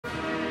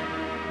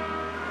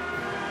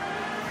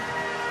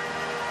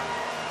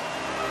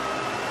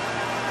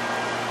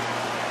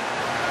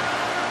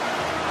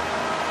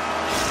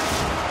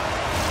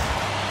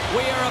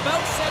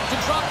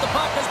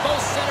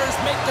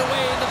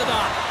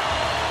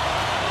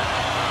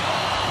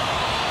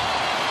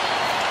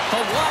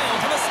The Wild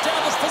have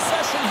established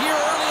possession here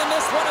early in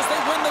this one as they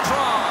win the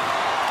draw.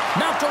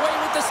 Knocked away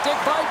with the stick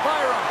by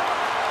Byram.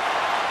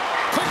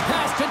 Quick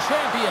pass to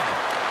Champion.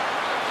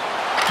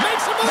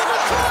 Makes a move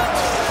in front.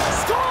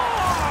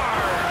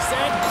 Scores!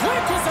 And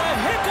quick as a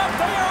hiccup,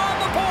 they are on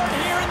the board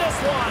here in this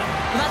one.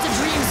 Well, that's a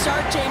dream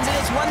start, James, and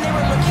it's one they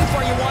were looking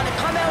for. You want to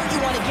come out, you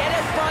want to get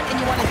out front, and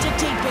you want to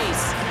dictate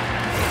pace.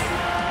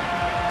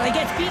 Well, he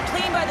gets beat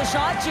clean by the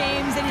shot,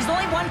 James, and he's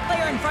only one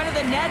player in front of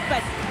the net, but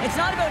it's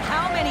not about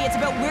how many, it's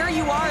about where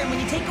you are, and when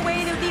you take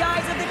away the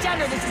eyes of the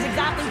tender, this is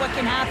exactly what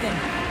can happen.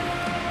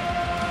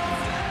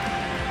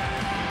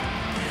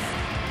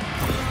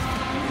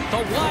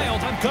 The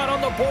Wild have got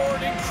on the board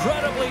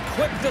incredibly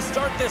quick to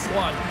start this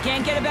one.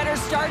 Can't get a better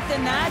start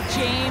than that,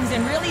 James.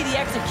 And really the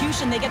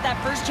execution, they get that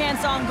first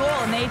chance on goal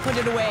and they put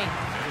it away.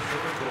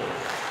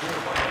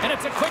 And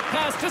it's a quick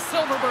pass to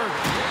Silverberg.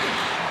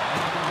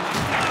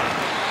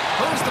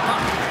 Moves the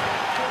puck.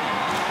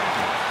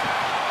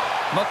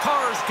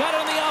 McCarr's got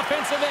it on the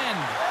offensive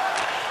end.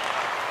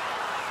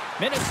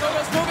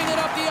 Minnesota's moving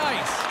it up the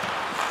ice.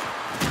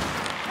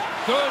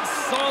 Good,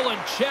 solid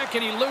check,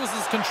 and he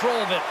loses control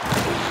of it.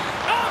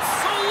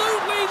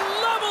 Absolutely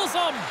levels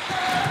him!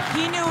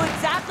 He knew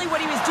exactly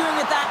what he was doing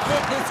with that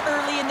hit this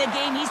early in the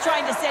game. He's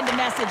trying to send a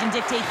message and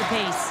dictate the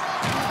pace.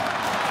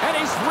 And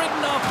he's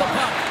ridden off the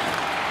puck.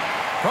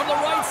 From the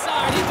right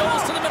side, he goes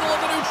to the middle of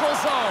the neutral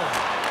zone.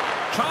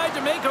 Tried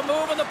to make a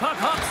move, and the puck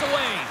hops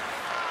away.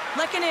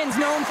 Lekkonen's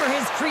known for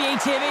his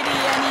creativity,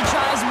 and he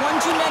tries one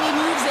too many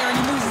moves there, and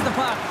he loses the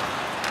puck.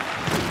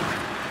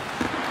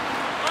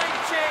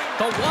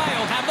 The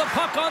Wild have the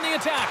puck on the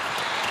attack.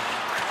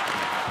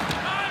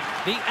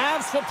 The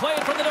Avs will play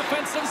it from the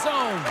defensive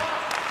zone.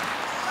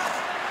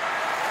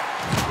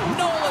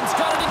 Nolan's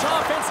got it into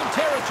offensive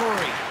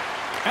territory.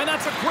 And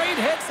that's a great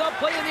heads-up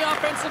play in the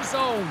offensive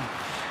zone.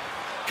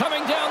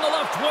 Coming down the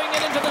left wing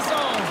and into the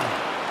zone.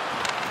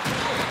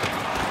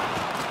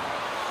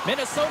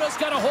 Minnesota's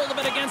got a hold of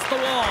it against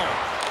the wall.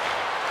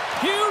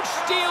 Huge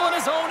steal in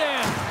his own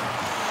end.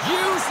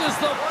 Uses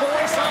the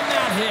force on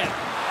that hit.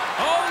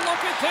 Oh,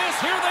 look at this.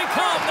 Here they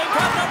come. They've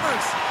got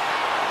numbers.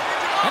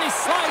 And he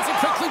slides it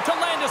quickly to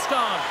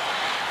Landeskog.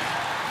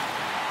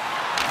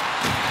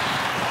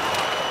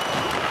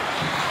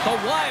 The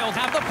Wild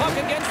have the puck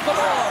against the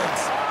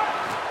boards.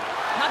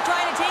 Not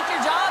trying to take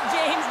your job,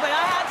 James, but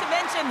I had to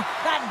mention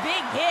that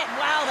big hit.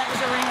 Wow, that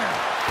was a ringer.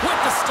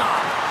 With the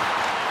stop.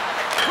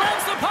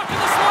 Grabs the puck in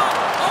the slot.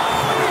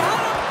 Oh, he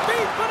had him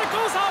beat, but it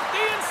goes off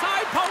the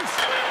inside post.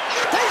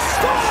 They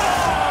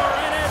score!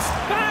 And it's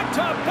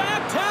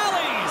back-to-back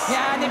tallies.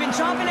 Yeah, and they've been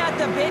chomping at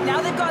the bit.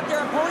 Now they've got their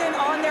opponent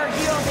on their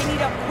heels. They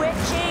need a quick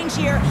change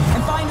here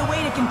and find a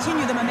way to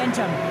continue the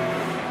momentum.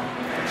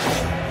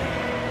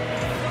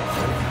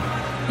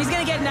 He's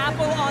going to get an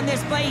apple on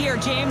this play here,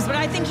 James, but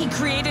I think he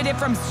created it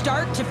from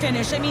start to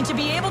finish. I mean, to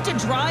be able to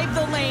drive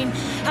the lane,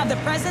 have the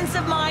presence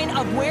of mind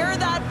of where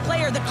that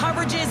player, the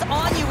coverage is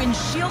on you, and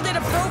shield it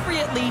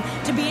appropriately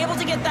to be able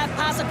to get that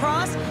pass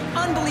across,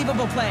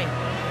 unbelievable play.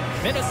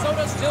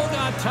 Minnesota still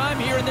got time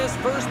here in this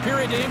first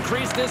period to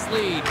increase this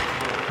lead.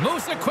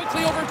 Moves it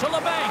quickly over to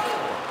LeBanc.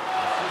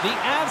 The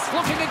Avs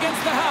looking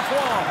against the half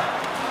wall.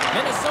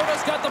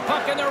 Minnesota's got the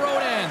puck in their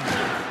own end.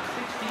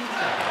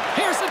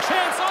 Here's a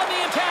chance on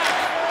the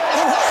attack.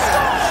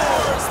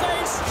 Scores!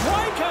 They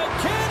strike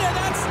again, and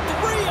that's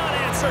 3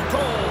 unanswered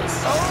goals.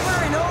 Over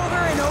and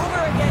over and over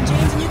again,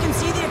 James, and you can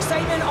see the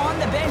excitement on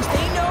the bench.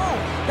 They know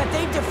that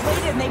they've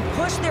deflated and they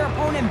push their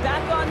opponent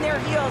back on their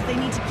heels. They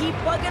need to keep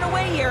plugging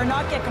away here and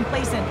not get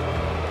complacent.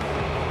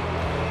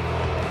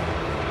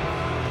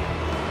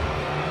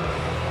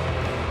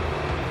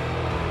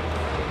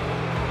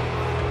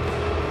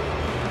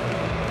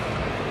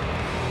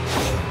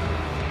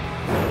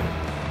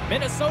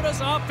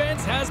 Minnesota's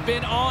offense has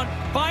been on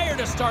fire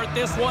to start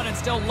this one, and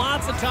still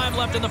lots of time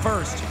left in the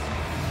first.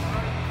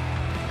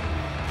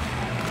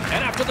 And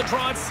after the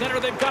draw at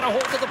center, they've got a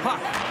hold of the puck.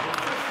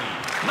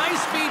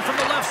 Nice feed from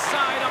the left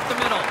side up the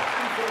middle.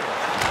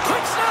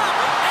 Quick stop!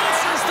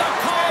 Answers the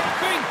call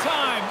big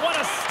time.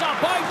 What a stop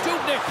by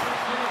Dubnyk.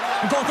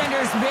 The goaltender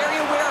is very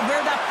aware of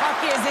where that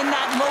puck is in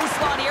that low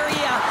slot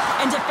area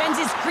and defends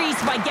his crease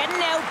by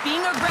getting out,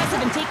 being aggressive,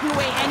 and taking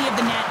away any of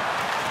the net.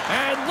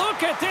 And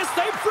look at this.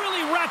 They've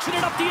really ratcheted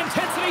up the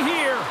intensity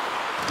here.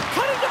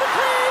 Cutting to the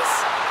crease.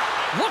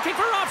 Looking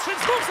for options.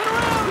 Moves it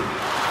around.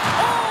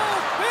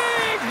 Oh,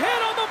 big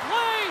hit on the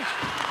play.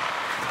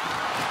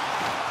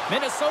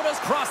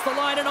 Minnesota's crossed the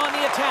line and on the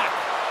attack.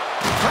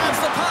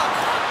 Grabs the puck.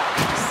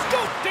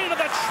 Scooped into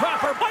the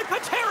trapper by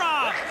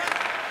Patera.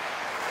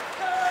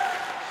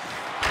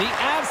 The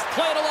Avs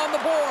play it along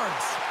the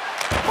boards.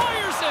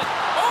 Fires it.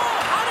 Oh,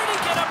 how did he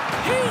get a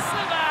piece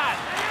of that?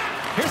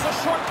 Here's a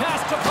short pass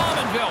to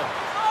Pominville.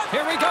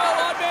 Here we go,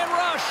 odd-man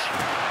rush.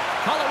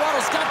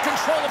 Colorado's got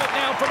control of it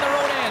now from their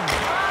own end.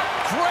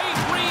 Great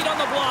read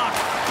on the block.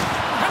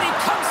 And he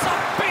comes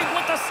up big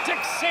with the stick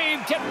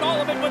save, getting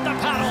all of it with the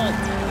paddle.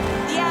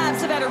 Yeah, Avs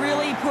have had a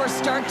really poor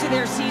start to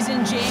their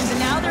season, James, and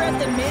now they're at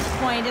the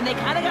midpoint, and they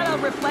kind of got to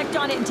reflect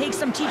on it and take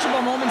some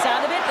teachable moments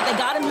out of it, but they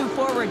got to move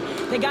forward.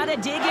 They got to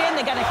dig in,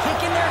 they got to kick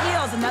in their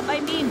heels, and that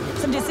might mean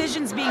some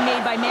decisions being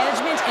made by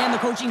management and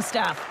the coaching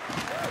staff.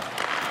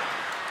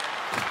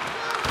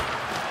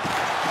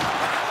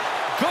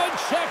 Good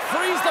check,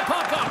 frees the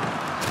puck up.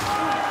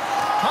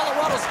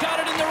 Colorado's got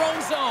it in their own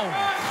zone.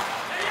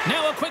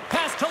 Now a quick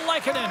pass to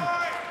Lehkonen.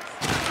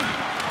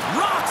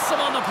 Rocks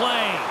him on the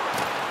play.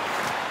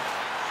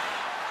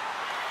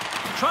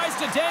 Tries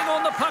to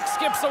dangle and the puck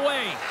skips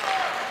away.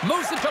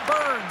 Moves it to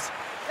Burns.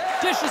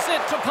 Dishes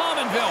it to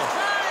Pominville.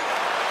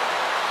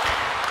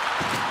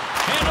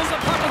 Handles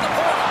the puck at the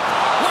point.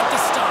 What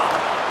the stop.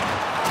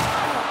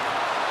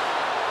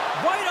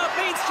 Right up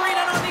Main Street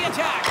and on the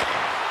attack.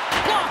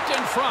 Blocked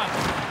in front.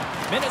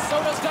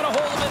 Minnesota's got a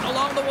hold of it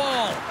along the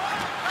wall.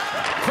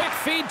 Quick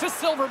feed to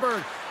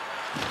Silverberg.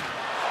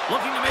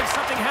 Looking to make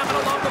something happen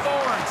along the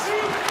boards.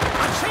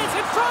 A chance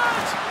in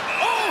front!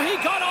 Oh, he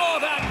got all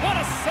of that! What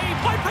a save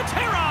by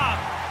Patera!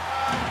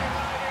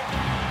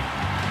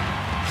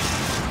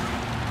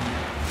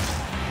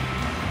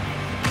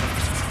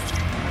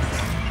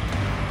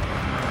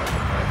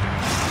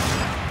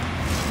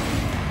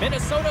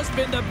 Minnesota's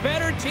been the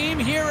better team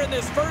here in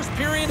this first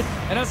period,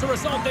 and as a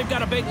result, they've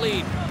got a big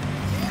lead.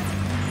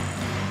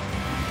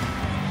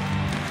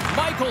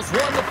 Michaels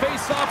won the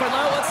face-off, and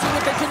now let's see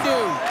what they can do.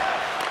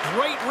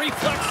 Great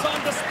reflex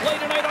on display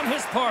tonight on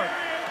his part.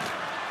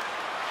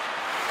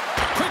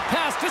 Quick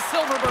pass to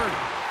Silverberg.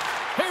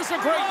 Here's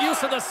a great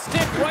use of the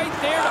stick right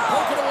there to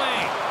poke it away.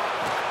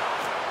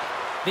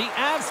 The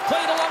Avs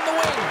played along the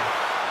wing.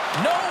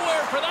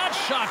 Nowhere for that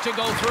shot to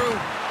go through.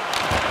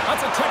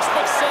 That's a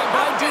textbook save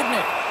by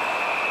Dubnyk.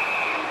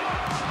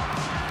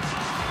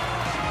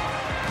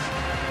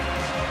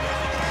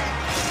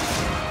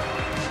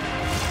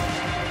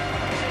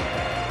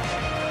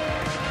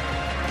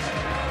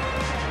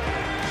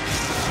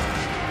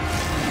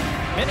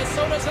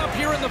 Minnesota's up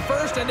here in the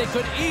first, and they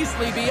could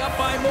easily be up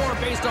by more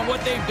based on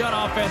what they've done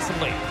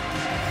offensively.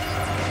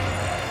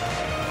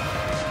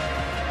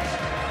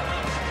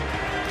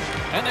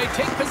 And they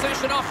take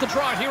possession off the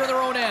draw here in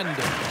their own end.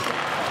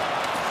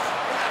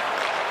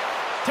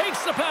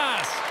 Takes the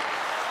pass.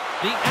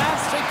 The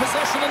Avs take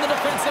possession in the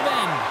defensive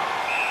end.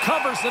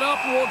 Covers it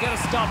up, and we'll get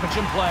a stoppage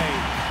in play.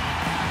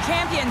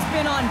 Champion's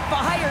been on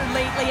fire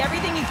lately.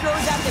 Everything he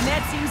throws at the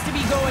net seems to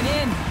be going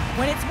in.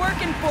 When it's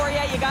working for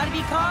you, you got to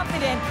be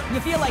confident. You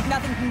feel like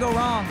nothing can go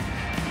wrong.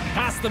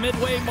 Past the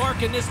midway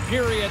mark in this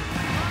period,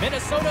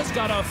 Minnesota's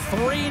got a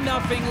 3-0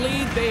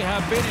 lead. They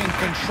have been in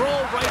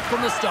control right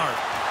from the start.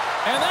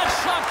 And that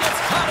shot gets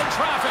caught in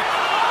traffic.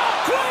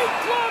 Great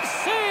glove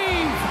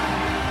save!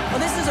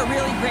 Well, this is a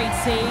really great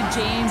save,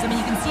 James. I mean,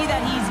 you can see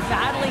that he's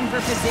battling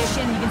for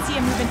position. You can see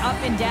him moving up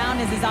and down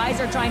as his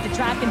eyes are trying to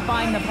track and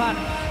find the puck.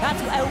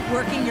 That's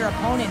outworking your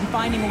opponent and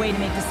finding a way to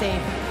make the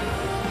save.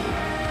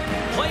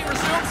 Play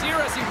resumes here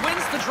as he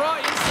wins the draw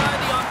inside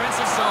the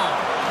offensive zone.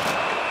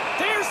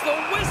 There's the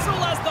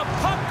whistle as the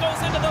puck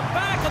goes into the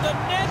back of the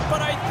net,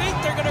 but I think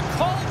they're going to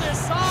call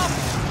this off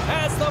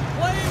as the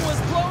play was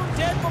blown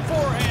dead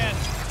beforehand.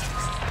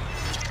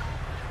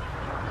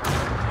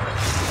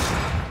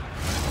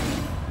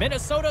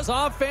 Minnesota's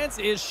offense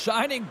is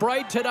shining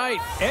bright tonight.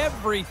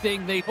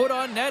 Everything they put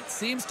on net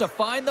seems to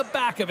find the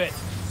back of it,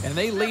 and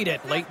they lead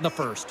it late in the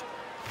first.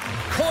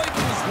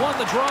 Koivu's won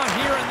the draw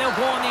here, and they'll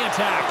go on the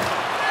attack.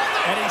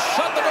 And he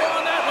shut the door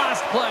on that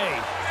last play.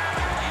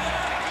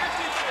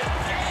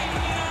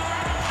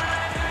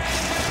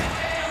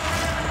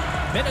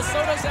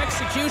 Minnesota's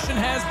execution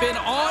has been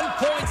on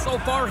point so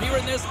far here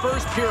in this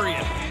first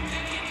period.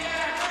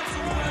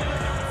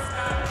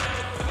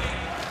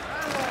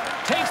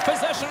 Takes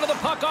possession of the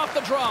puck off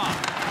the draw.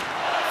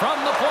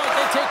 From the point,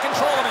 they take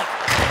control of it.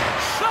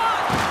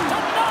 Shot!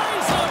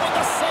 Denies him with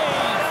the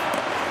save!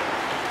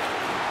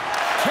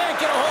 Can't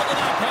get a hold of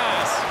that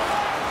pass.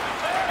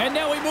 And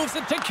now he moves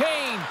it to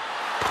Kane.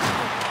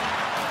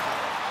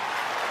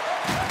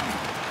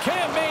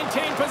 Can't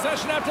maintain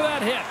possession after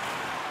that hit.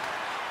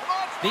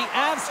 The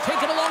Avs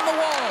take it along the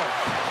wall.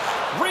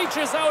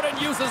 Reaches out and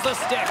uses the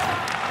stick.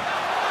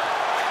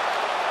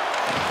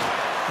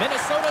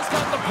 Minnesota's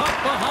got the puck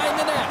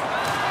behind the net.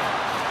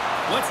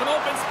 With some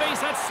open space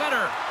at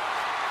center.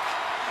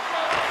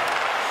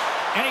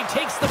 And he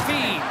takes the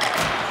feed.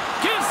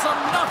 Gives them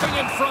nothing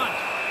in front.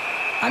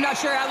 I'm not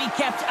sure how he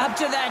kept up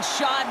to that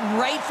shot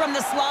right from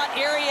the slot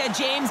area,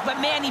 James,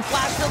 but man, he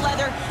flashed the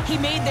leather. He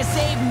made the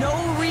save, no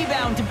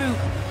rebound to boot.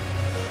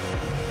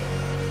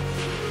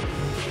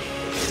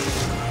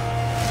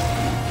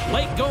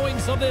 Late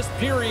goings of this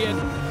period,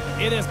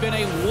 it has been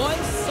a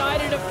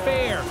one-sided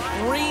affair.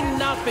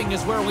 3-0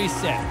 is where we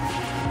sit.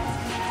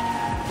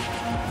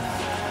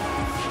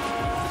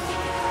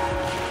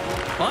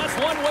 Well, that's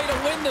one way to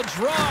win the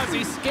draw as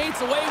he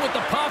skates away with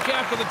the puck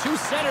after the two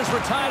centers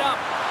were tied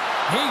up.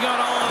 He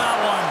got all of that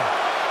one.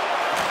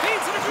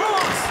 Feeds it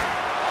across.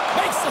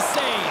 Makes the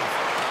save.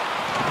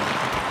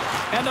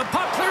 And the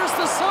puck clears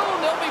the zone.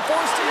 They'll be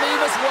forced to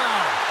leave as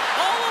well.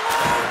 All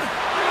alone.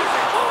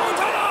 Oh,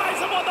 denies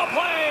him on the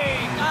play.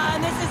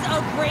 And this is a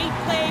great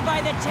play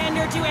by the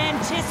tender to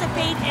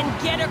anticipate and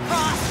get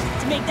across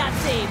to make that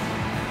save.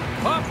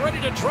 Puck ready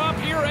to drop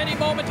here any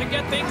moment to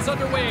get things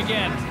underway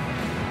again.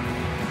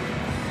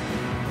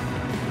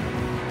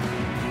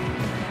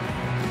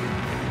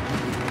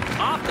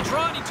 Off the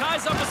draw, and he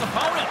ties up his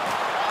opponent.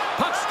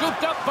 Puck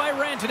scooped up by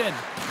Rantanen.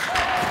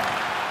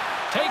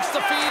 Takes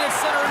the feed at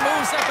center and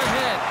moves up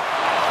ahead.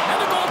 And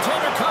the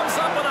goaltender comes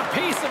up with a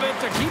piece of it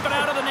to keep it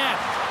out of the net.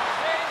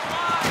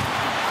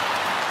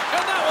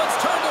 And that one's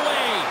turned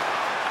away.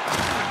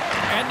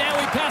 And now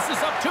he passes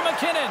up to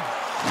McKinnon.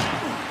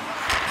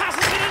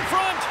 Passes it in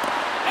front.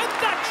 And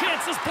that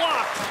chance is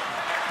blocked.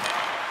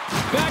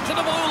 Back to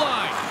the blue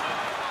line.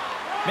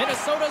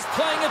 Minnesota's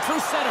playing it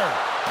through center.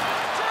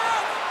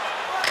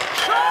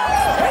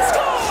 He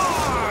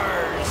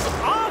scores!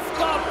 Off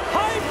the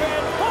pipe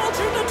and falls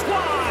into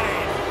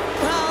twine.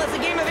 Well, it's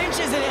a game of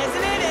inches, isn't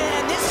it?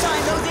 And this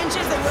time, those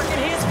inches, they work in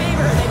his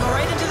favor. They go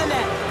right into the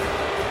net.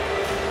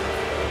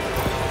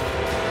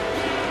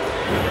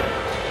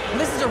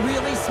 This is a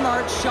really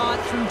smart shot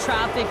through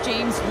traffic,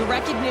 James. The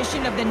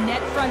recognition of the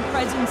net front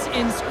presence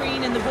and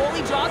screen, and the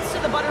goalie drops to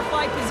the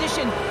butterfly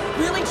position,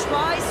 really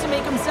tries to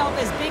make himself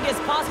as big as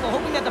possible,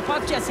 hoping that the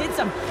puck just hits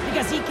him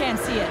because he can't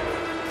see it.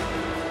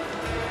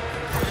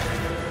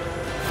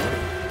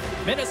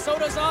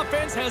 Minnesota's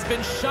offense has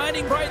been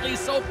shining brightly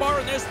so far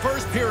in this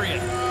first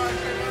period.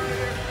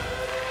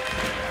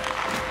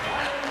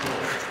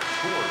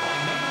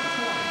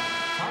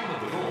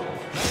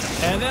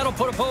 And that'll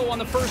put a bow on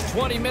the first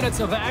 20 minutes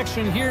of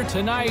action here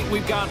tonight.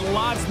 We've got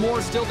lots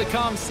more still to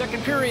come.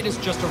 Second period is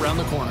just around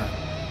the corner.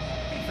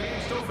 Hey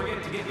fans, don't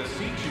forget to get the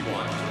seats you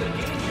want to the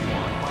games you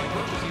want by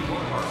purchasing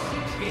one of our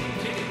 6-game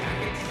ticket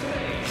packets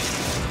today.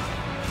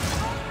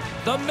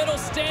 The middle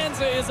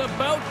stanza is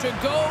about to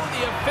go.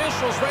 The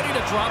officials ready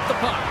to drop the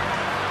puck.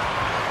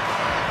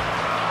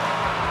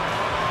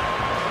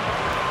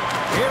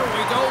 Here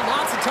we go.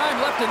 Lots of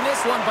time left in this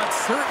one, but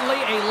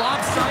certainly a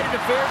lopsided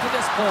affair to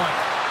this point.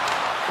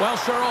 Well,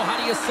 Cheryl, how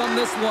do you sum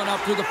this one up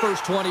through the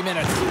first 20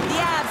 minutes?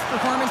 The Avs'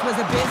 performance was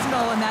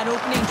abysmal in that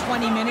opening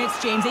 20 minutes,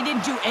 James. They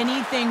didn't do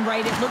anything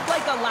right. It looked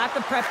like a lack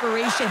of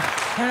preparation.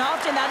 And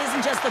often that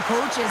isn't just the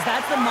coaches.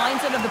 That's the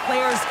mindset of the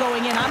players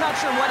going in. I'm not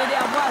sure what it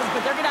was,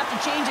 but they're going to have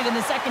to change it in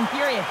the second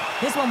period.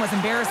 This one was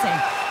embarrassing.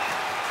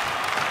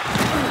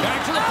 Back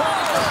to the point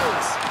it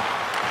goes.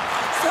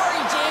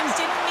 Sorry, James.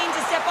 Didn't mean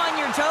to step on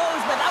your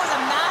toes, but that was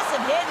a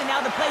massive hit, and now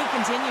the play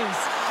continues.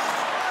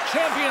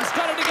 Champions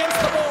got it against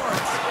the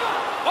boards.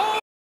 Oh,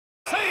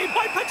 saved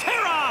by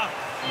Patera.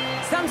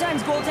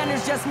 Sometimes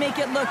goaltenders just make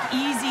it look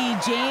easy,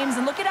 James.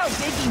 And look at how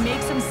big he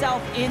makes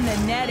himself in the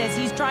net as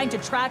he's trying to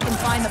track and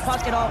find the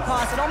puck at all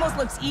costs. It almost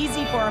looks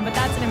easy for him, but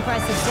that's an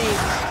impressive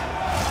save.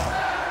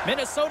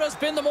 Minnesota's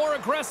been the more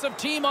aggressive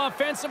team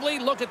offensively.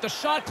 Look at the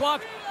shot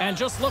clock and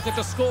just look at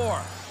the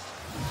score.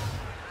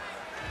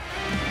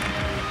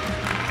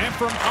 And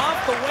from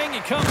off the wing, he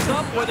comes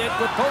up with it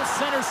with both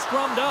centers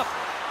scrummed up.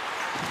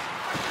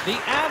 The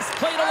Avs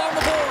played along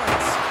the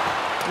boards.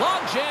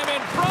 Log jam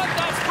in front,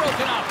 that's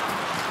broken up.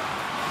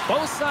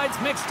 Both sides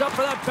mixed up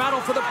for that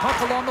battle for the puck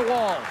along the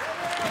wall.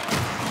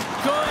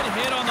 Good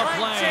hit on the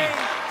play.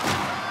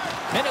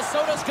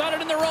 Minnesota's got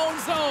it in their own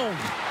zone.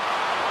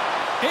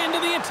 Into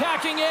the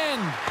attacking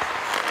end.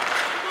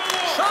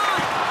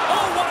 Shot!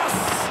 Oh, what a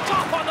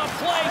stop on the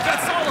play.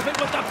 Gets all of it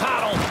with the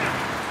paddle.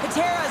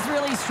 Patera's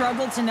really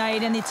struggled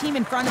tonight, and the team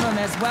in front of him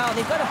as well.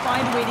 They've got to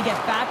find a way to get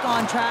back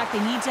on track.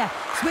 They need to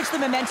switch the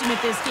momentum of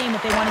this game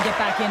if they want to get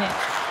back in it.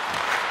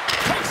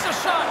 Takes the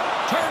shot.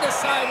 Turned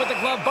aside with the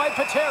glove by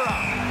Patera.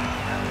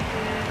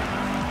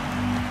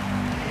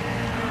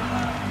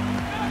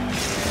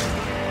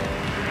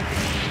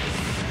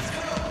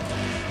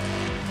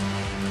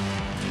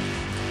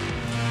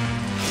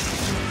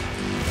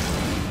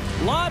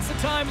 Lots of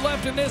time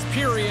left in this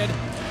period.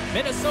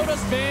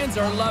 Minnesota's fans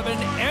are loving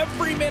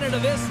every minute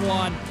of this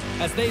one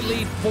as they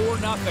lead 4-0.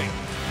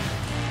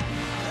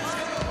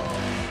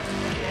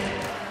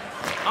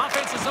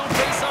 Offensive zone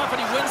face-off, and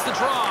he wins the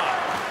draw.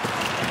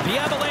 The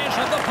Avalanche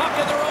have the puck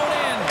in their own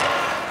end.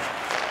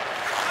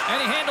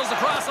 And he handles the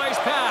cross-ice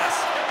pass.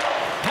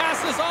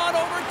 Passes on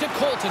over to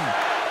Colton.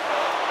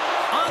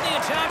 On the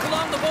attack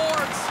along the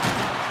boards.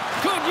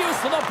 Good use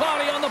of the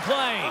body on the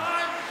play.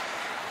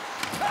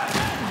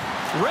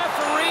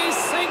 Referee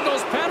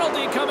signals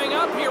penalty coming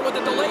up here with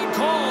a delayed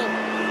call.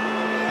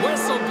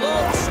 Whistle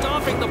blows,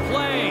 stopping the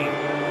play.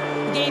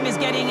 The game is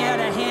getting out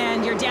of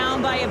hand. You're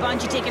down by a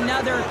bunch. You take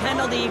another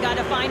penalty. You got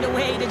to find a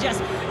way to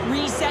just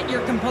reset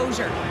your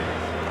composure.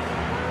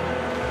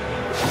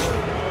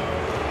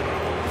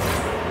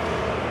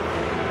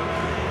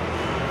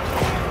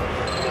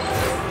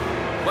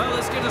 Well,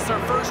 this gives us our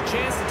first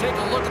chance to take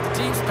a look at the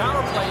team's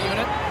power play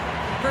unit.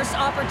 First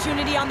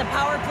opportunity on the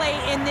power play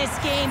in this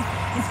game.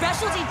 And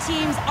specialty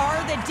teams are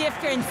the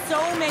difference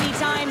so many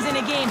times in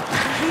a game.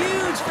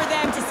 Huge for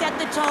them to set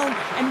the tone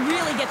and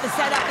really get the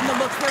setup and the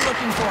looks they're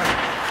looking for.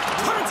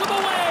 Turns him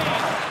away.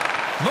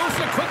 Moves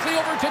it quickly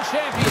over to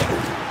Champion.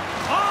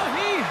 Oh,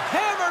 he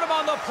hammered him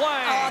on the the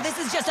play. Oh, this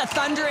is just a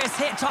thunderous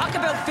hit. Talk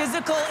about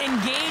physical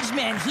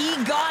engagement. He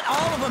got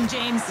all of them,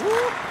 James.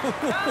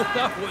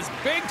 That was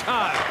big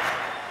time.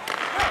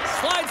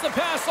 Slides the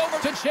pass over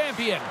to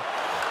Champion.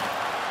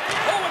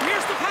 Oh, and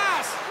here's the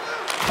pass.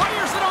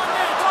 Fires it on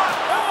net.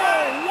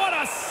 Oh, what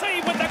a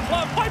save with the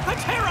glove by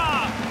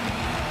Patera.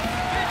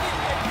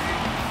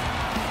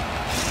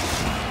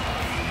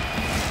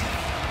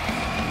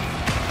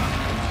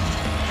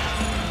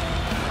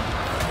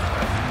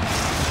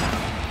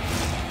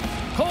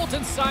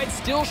 Colton's side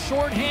still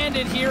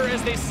short-handed here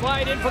as they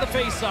slide in for the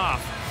face-off.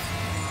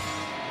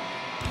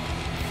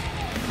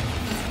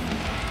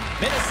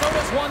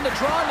 Minnesota's won the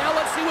draw. Now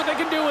let's see what they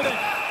can do with it.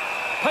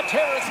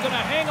 Patera's going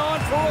to hang on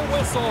for a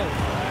whistle.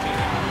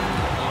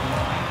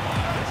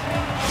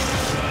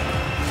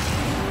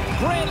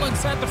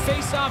 Granlund's at the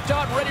face-off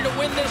dot, ready to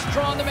win this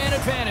draw on the man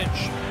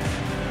advantage.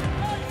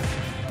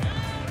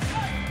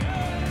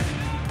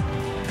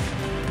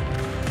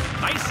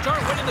 Nice start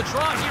winning the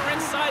draw here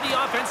inside the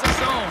offensive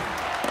zone.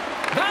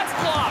 That's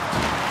blocked.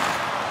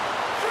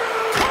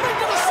 Coming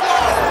to the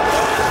slot.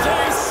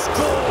 They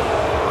score.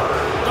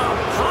 The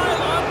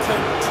pile-on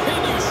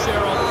continues,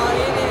 Cheryl. Oh,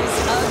 it is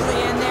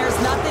ugly, and there's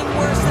nothing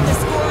worse than the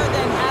score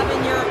than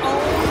having your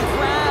own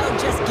crowd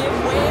just give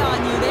way on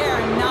you. They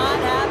are not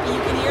happy.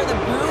 You can hear the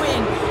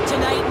booing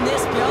tonight in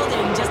this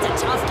building. Just a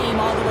tough game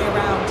all the way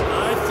around.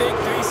 I think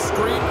they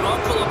screamed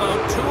uncle about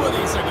 2 of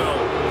these ago.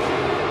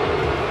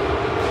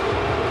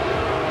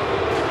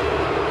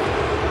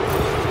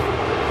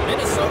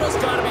 Minnesota's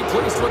got to be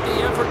pleased with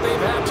the effort they've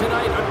had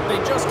tonight. They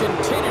just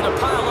continue to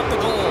pile up the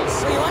goals.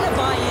 So you want to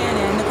buy in,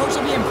 and the coach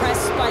will be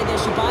impressed by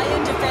this. You buy in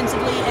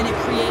defensively, and it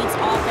creates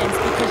offense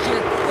because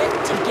you're quick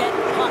to get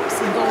pucks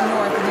and go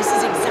north. And this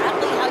is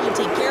exactly how you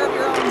take care of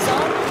your own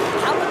zone.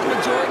 How about the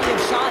majority of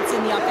shots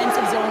in the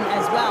offensive zone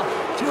as well?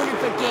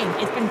 200-foot game.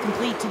 It's been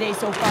complete today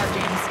so far,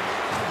 James.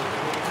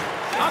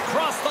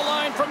 Across the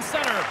line from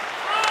center.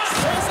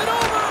 Saves it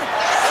over.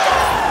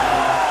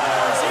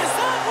 Scores! Is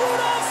that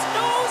Rudolph's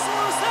nose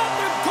or is that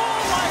the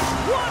goal line?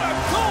 What a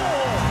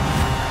goal!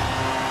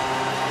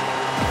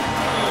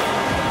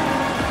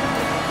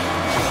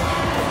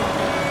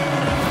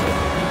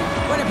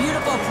 What a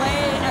beautiful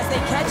play as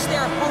they catch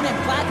their opponent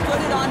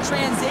flat-footed on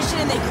transition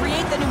and they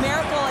create the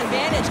numerical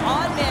advantage.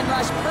 Odd man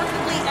rush,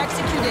 perfectly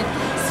executed.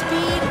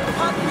 Speed,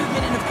 puck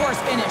movement, and of course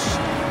finish.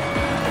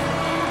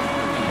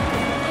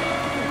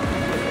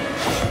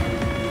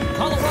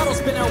 Colorado's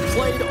been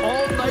outplayed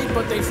all night,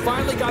 but they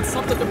finally got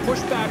something to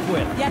push back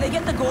with. Yeah, they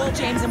get the goal,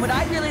 James, and what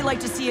I'd really like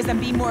to see is them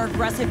be more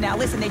aggressive now.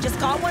 Listen, they just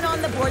got one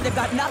on the board. They've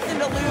got nothing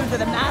to lose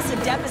with a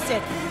massive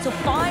deficit. So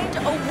find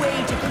a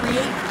way to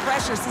create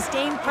pressure,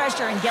 sustain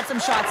pressure, and get some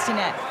shots to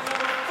net.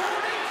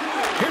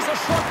 Here's a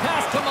short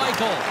pass to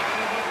Michael.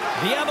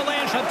 The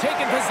Avalanche have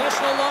taken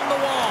possession along the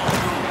wall.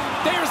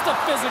 There's the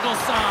physical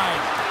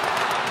side.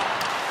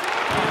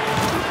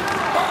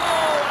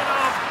 Oh, and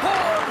a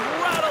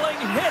board-rattling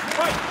hit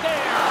right there.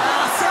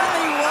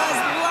 Certainly was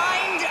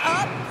lined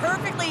up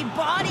perfectly,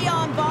 body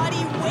on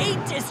body, weight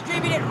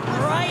distributed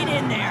right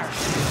in there.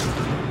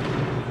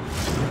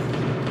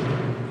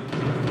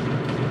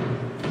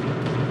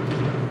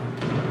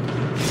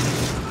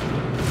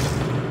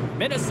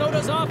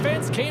 Minnesota's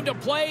offense came to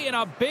play in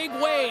a big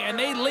way, and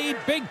they lead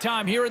big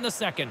time here in the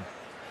second.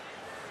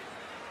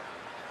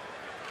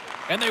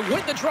 And they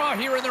win the draw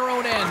here in their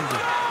own end.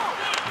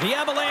 The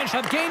Avalanche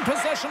have gained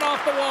possession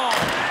off the wall.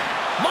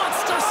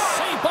 Monster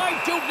save by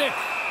Dubnyk.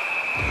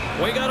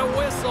 We got a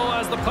whistle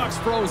as the puck's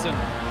frozen.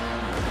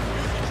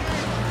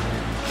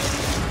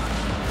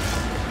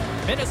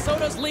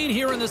 Minnesota's lead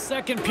here in the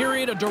second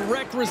period, a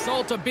direct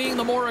result of being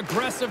the more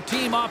aggressive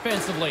team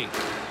offensively.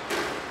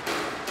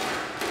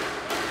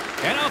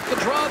 And off the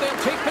draw,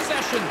 they'll take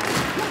possession.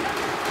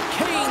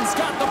 Kane's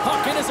got the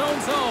puck in his own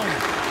zone.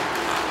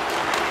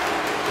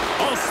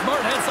 Oh,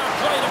 smart heads-up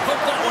play to put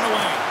that one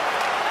away.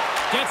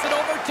 Gets it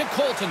over to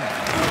Colton.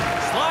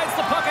 Slides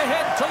the puck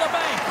ahead to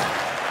LeBanc.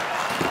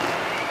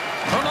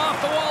 From off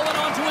the wall and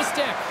onto his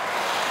stick.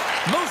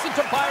 Moves it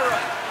to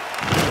Byron.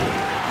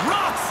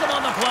 Rocks him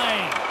on the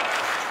play.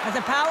 As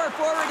a power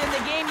forward in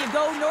the game, you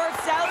go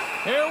north-south.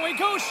 Here we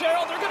go,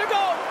 Cheryl. They're going to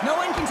go. No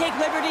one can take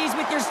liberties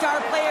with your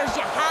star players.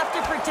 You have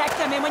to protect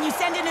them. And when you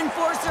send an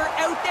enforcer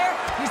out there,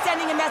 you're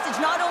sending a message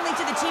not only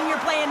to the team you're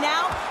playing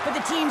now, but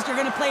the teams you're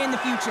going to play in the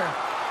future.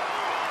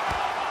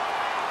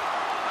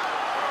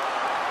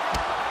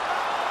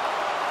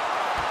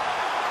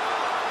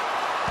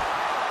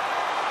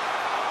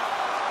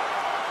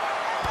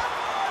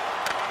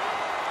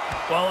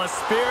 Well, a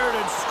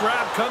spirited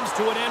scrap comes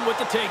to an end with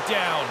the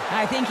takedown.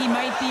 I think he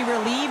might be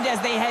relieved as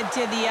they head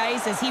to the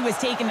ice as he was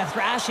taking a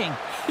thrashing.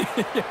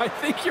 Yeah, I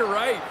think you're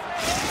right.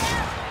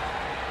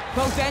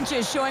 Both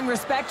benches showing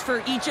respect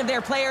for each of their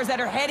players that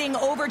are heading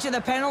over to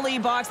the penalty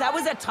box. That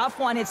was a tough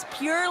one. It's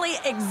purely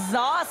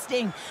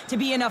exhausting to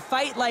be in a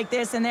fight like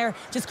this, and they're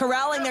just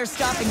corralling their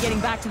stuff and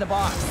getting back to the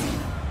box.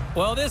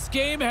 Well, this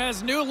game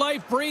has new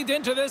life breathed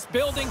into this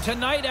building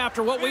tonight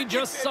after what we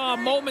just saw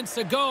moments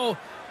ago.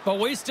 But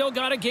we still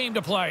got a game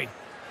to play.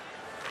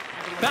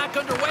 Back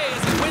underway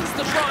as he wins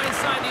the draw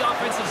inside the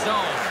offensive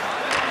zone.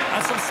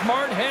 That's some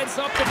smart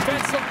heads-up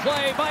defensive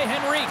play by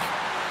Henrique.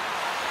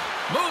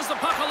 Moves the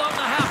puck along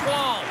the half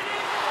wall.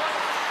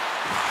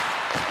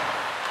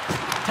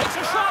 Takes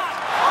a shot.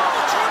 Oh,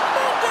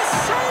 tremendous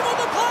save on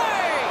the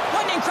play!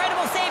 What an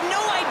incredible save.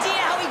 No idea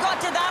how he got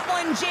to that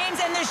one, James,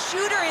 and the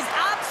shooter is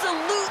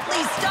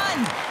absolutely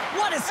stunned.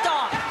 What a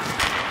stop.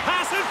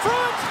 Pass in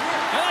front,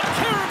 and that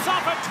caroms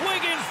off a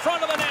twig in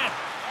front of the net.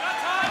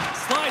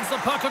 Slides the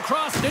puck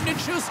across to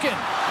Nichushkin.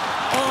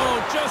 Oh,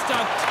 just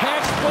a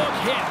textbook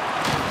hit.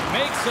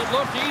 Makes it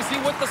look easy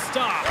with the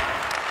stop.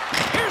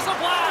 Here's a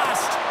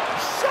blast.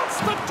 Shuts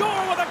the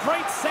door with a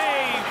great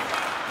save.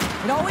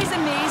 It always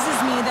amazes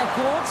me that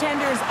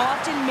goaltenders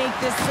often make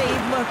this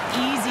save look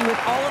easy with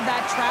all of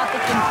that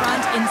traffic in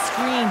front and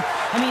screen.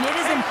 I mean, it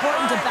is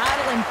important to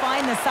battle and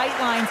find the sight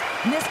lines,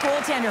 and this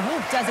goaltender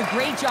does a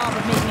great job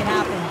of making it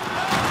happen.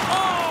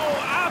 Oh,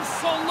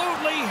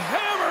 absolutely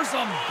hammers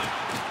him.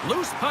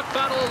 Loose puck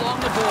battle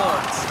along the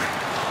boards.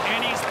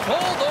 And he's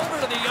pulled over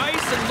to the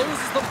ice and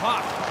loses the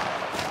puck.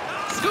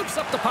 Scoops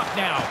up the puck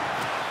now.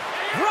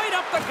 Right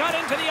up the gut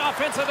into the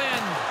offensive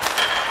end.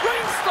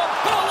 Brings the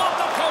ball off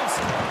the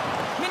post.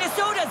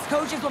 Minnesota's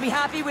coaches will be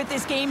happy with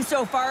this game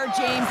so far,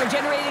 James. They're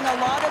generating a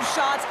lot of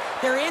shots.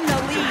 They're in the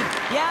lead.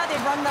 Yeah,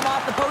 they've run them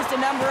off the post a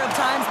number of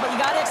times, but you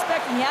got to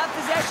expect when you have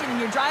possession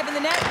and you're driving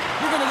the net,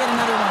 you're going to get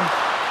another one.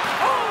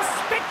 Oh,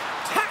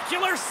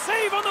 spectacular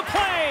save on the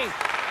play.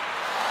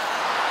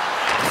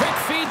 Quick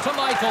feed to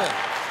Michael.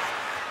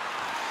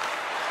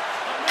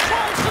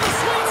 Drives to the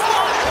sweet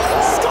spot.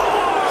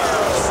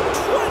 Scores!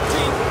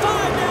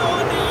 25 now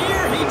on the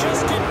year. He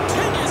just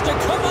continues to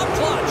come up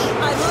clutch.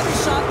 I love his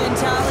shot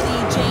mentality,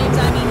 James.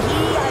 I mean,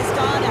 he has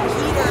got a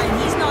heater, and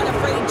he's not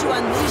afraid to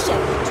unleash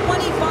it.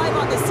 25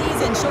 on the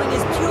season, showing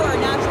his pure,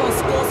 natural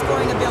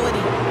goal-scoring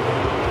ability.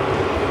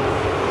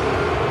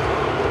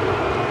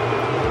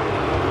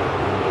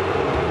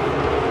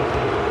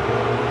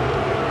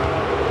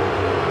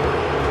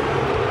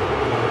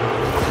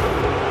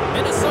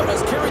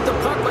 Minnesota's carried the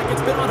puck like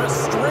it's been on a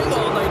string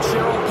all night,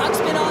 Cheryl.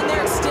 Puck's been on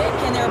their stick,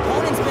 and their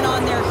opponent's been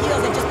on their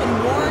heels. They've just been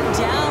worn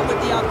down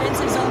with the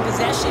offensive zone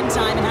possession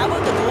time. And how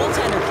about the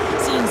goaltender?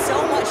 Seeing so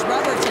much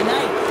rubber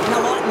tonight and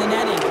a lot in the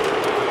netting.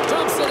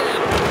 Dumps it in.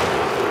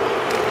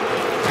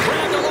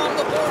 Dragged along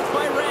the boards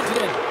by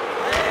Rantanen.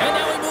 And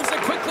now he moves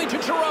it quickly to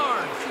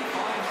Girard.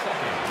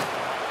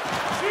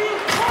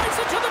 Drives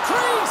it to the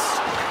crease.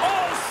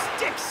 Oh,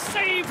 stick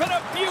save and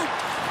a beaut.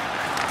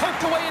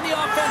 Poked away in the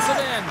offensive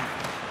end.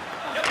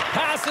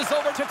 Passes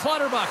over to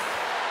Clutterbuck.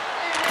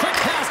 Quick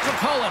pass to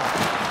Cullen.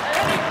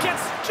 And he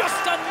gets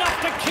just enough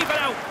to keep it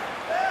out.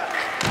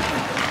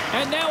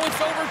 And now it's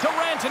over to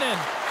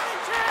Rantanen.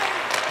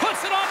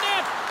 Puts it on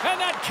net. And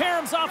that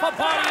caroms off a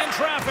body in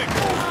traffic.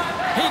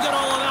 He got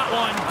all of that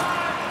one.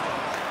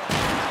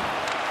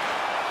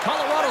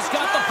 Colorado's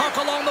got the puck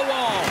along the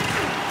wall.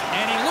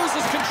 And he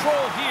loses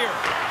control here.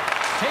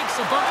 Takes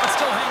a bump but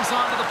still hangs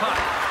on to the puck.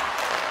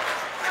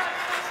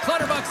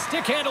 Clutterbuck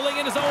stick handling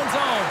in his own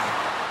zone.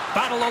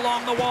 Battle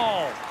along the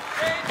wall.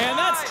 And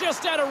that's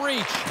just out of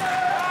reach.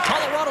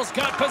 Colorado's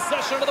got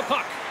possession of the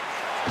puck.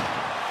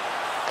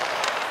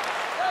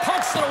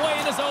 Pokes it away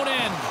in his own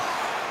end.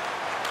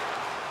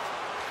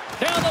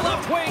 Down the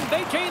left wing,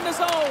 they gain the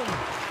zone.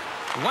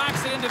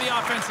 Whacks it into the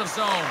offensive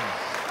zone.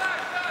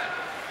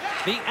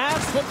 The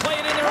Avs will play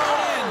it in their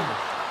own end.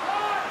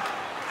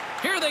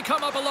 Here they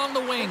come up along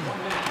the wing.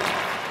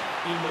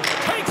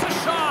 Takes a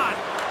shot.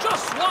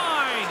 Just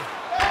wide.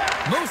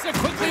 Moves it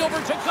quickly over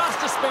to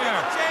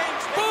Gostisbehere.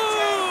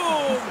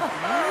 Boom!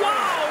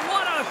 Wow,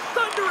 what a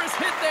thunderous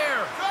hit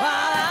there.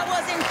 Wow, that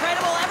was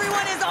incredible.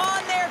 Everyone is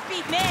on their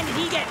feet. Man, did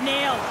he get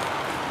nailed.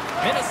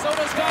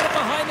 Minnesota's got it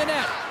behind the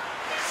net.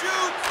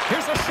 Shoot!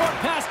 Here's a short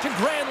pass to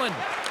Granlund.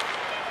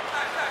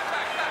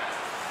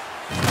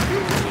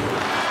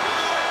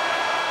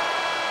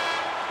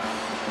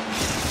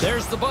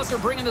 There's the buzzer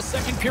bringing the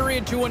second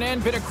period to an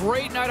end. Been a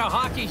great night of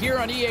hockey here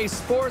on EA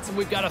Sports, and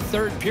we've got a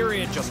third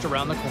period just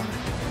around the corner.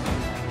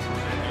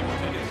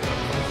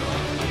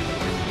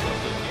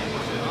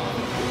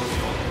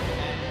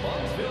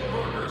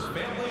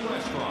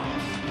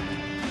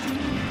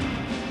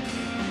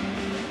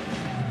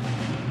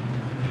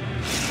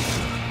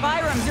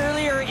 Byram's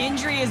earlier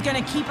injury is going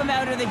to keep him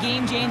out of the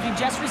game, James.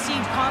 We've just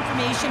received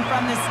confirmation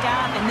from the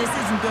staff, and this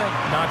isn't good.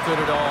 Not good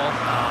at all.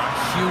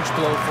 Huge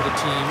blow for the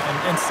team,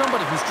 and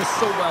somebody who's just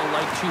so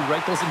well-liked, too,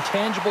 right? Those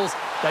intangibles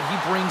that he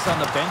brings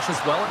on the bench as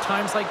well at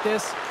times like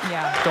this.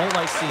 Yeah. Don't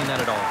like seeing that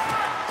at all.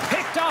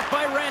 Picked off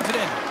by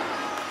Rantanen.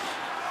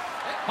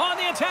 On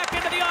the attack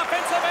into the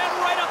offensive end,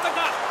 right up the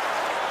gut.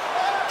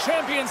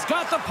 Champions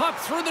got the puck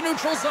through the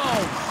neutral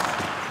zone.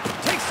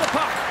 Takes the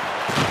puck.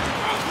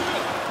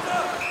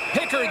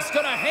 Pickard's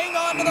going to hang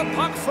on to the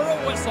puck for a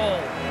whistle.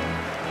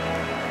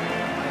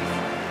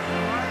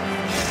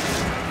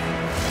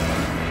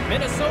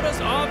 Minnesota's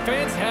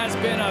offense has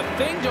been a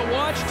thing to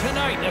watch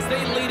tonight as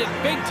they lead it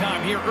big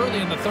time here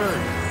early in the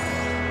third.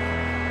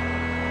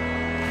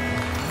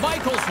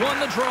 Michaels won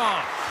the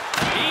draw.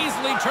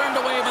 Easily turned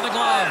away with a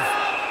glove.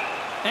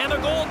 And the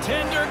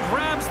goaltender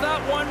grabs that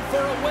one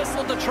for a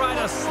whistle to try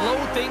to slow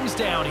things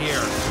down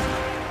here.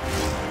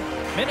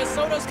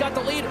 Minnesota's got the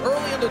lead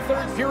early in the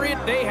third period.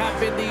 They have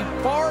been the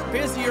far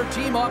busier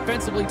team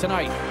offensively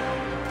tonight.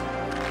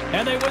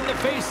 And they win the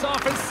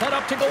face-off and set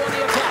up to go on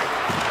the attack.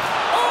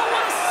 Oh,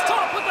 what a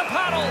stop with the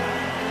paddle!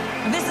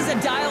 This is a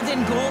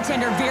dialed-in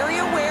goaltender,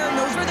 very aware,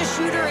 knows where the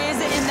shooter is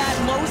in that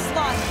low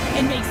slot,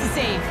 and makes the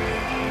save.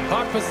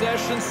 Puck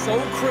possession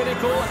so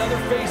critical. Another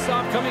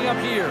face-off coming up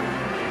here.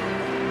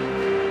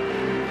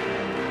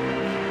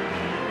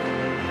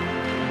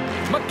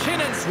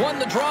 McKinnon's won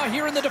the draw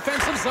here in the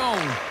defensive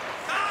zone.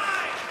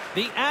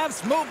 The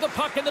Avs move the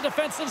puck in the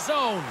defensive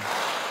zone.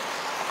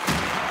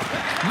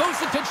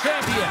 Moves it to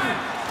Champion.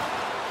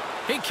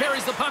 He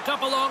carries the puck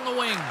up along the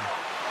wing.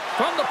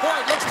 From the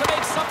point, looks to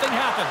make something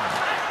happen.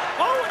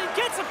 Oh, and he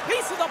gets a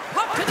piece of the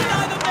puck to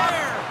deny them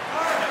there.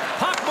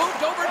 Puck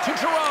moved over to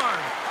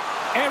Girard.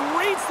 And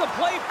reads the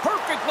play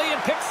perfectly and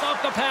picks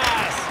off the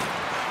pass.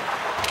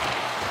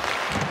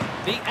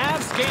 The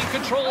Avs gain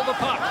control of the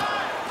puck.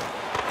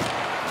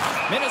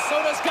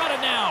 Minnesota's got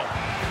it now.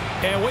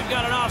 And we've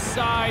got an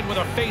offside with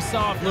a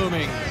face-off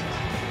looming.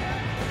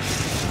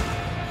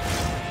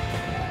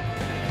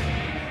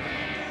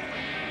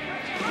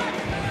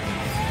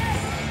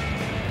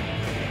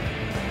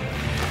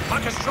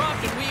 Puck is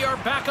dropped and we are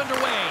back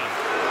underway.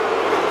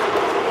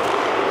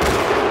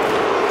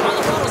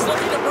 Colorado's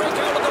looking to break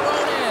out of their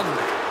own end.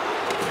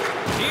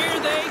 Here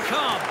they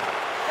come.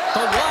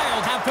 The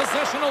Wild have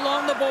possession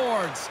along the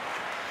boards.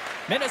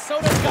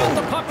 Minnesota's got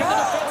the puck in the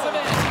defensive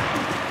end.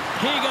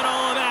 He got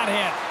all of that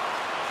hit.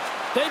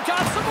 They've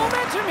got some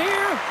momentum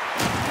here.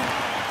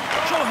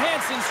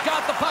 Johansson's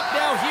got the puck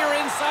now here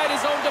inside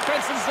his own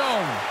defensive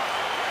zone.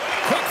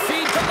 Quick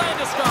feed to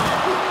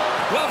Landeskog.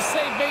 Well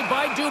save made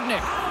by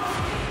Dubnyk.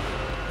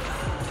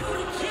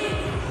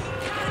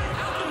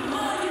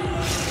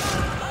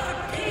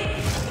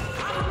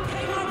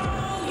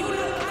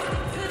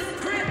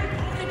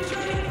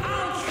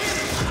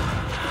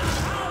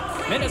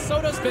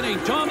 Minnesota's been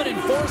a dominant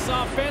force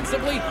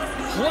offensively.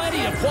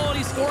 Plenty of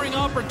quality scoring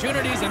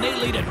opportunities, and they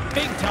lead it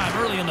big time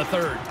early in the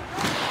third.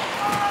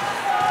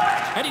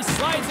 And he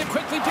slides it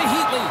quickly to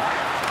Heatley.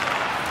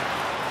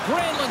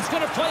 Granlund's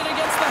going to play it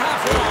against the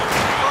half wall.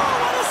 Oh,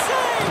 what a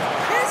save!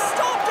 He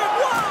stopped it!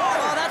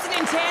 Wow! Oh, that's an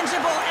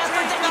intangible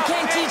effort that you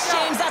can't teach,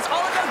 James. That's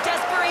all about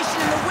desperation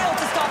and the will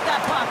to stop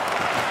that puck.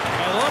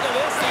 And look at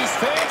this. These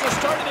fans are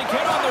starting to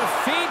get on their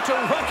feet to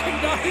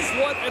recognize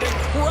what an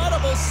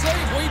incredible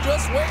save we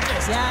just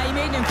witnessed. Yeah, he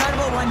made an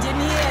incredible one,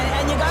 didn't he?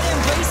 And you got to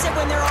embrace it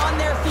when they're on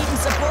their feet in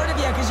support of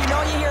you, because you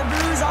know you hear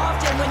boos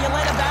often when you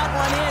let a bad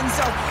one in.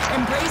 So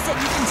embrace it.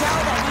 You can tell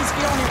that he's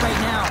feeling it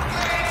right now.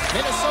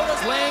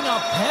 Minnesota's laying a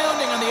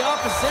pounding on the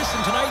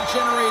opposition tonight,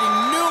 generating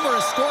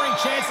numerous scoring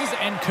chances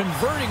and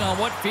converting on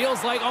what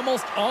feels like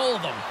almost all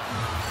of them.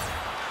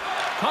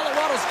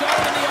 Colorado's got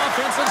it in the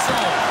offensive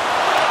zone.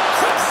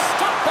 Quick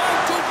stop by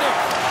Dubnyk.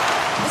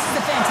 This is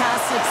a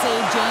fantastic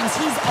save, James.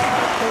 He's all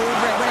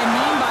over it. What I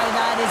mean by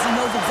that is he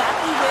knows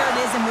exactly where it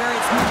is and where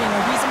it's moving.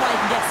 A reason why he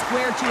can get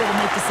square to it and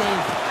make the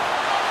save.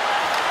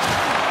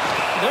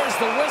 There's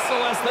the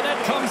whistle as the net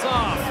comes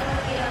off.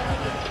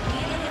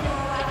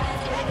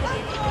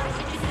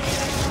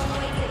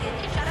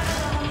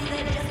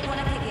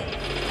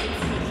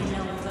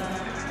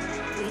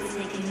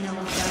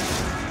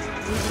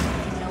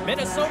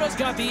 Minnesota's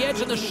got the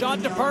edge in the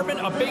shot department,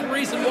 a big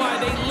reason why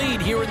they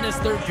lead here in this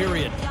third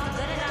period.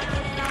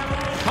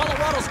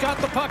 Colorado's got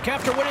the puck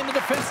after winning the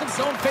defensive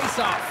zone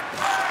faceoff.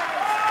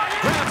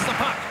 Grabs the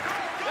puck.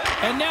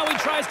 And now he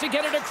tries to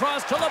get it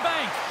across to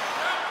LeBanc.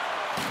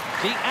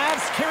 The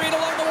Avs carried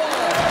along the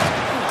wall.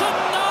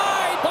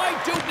 Denied by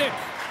Dubnyk.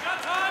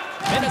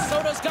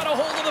 Minnesota's got a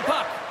hold of the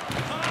puck.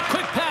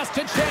 Quick pass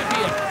to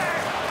Champion.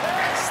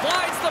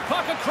 Slides the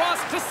puck across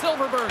to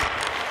Silverberg.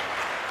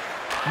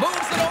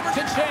 Moves it over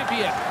to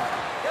Champion.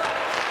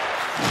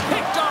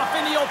 Picked off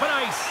in the open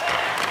ice.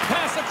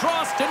 Pass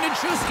across to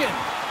Nichushkin.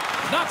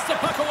 Knocks the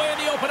puck away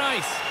in the open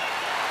ice.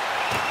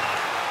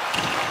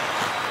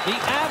 The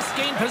Avs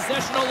gain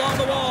possession along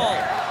the wall.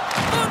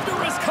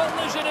 Thunderous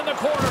collision in the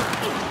corner.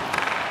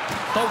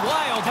 The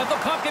Wild have the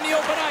puck in the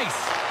open ice.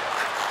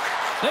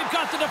 They've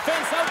got the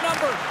defense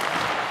outnumbered.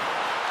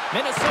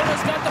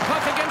 Minnesota's got the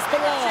puck against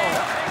the wall.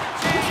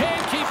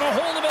 Can't keep a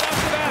hold of it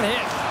after that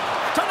hit.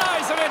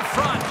 Denies him in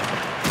front.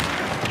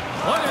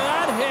 Look at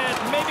that hit.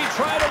 Maybe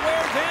try to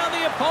wear down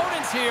the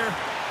opponents here.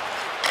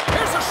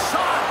 Here's a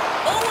shot.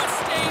 Oh, it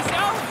stays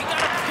out. He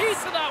got a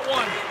piece of that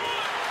one.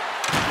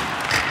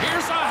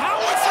 Here's a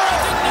howitzer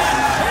at the net.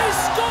 He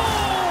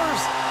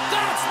scores.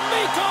 That's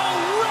Mikko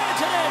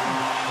Rantanen.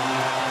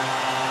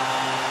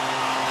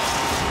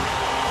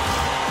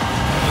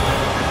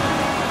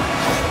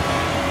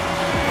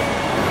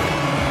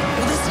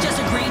 Well, this is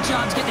just a great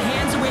job to get the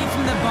hands away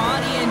from the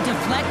body and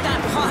deflect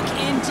that puck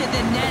into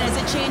the net as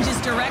it changes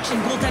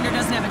direction. Goaltender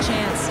doesn't have a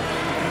chance.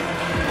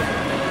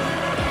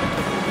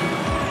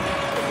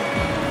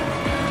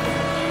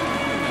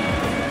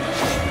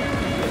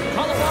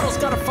 Colorado's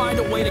just got to find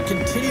a way to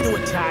continue to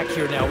attack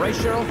here now, right,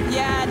 Cheryl?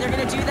 Yeah, and they're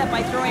going to do that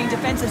by throwing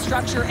defensive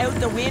structure out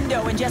the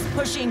window and just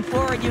pushing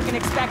forward. You can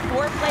expect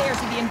 4 players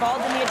to be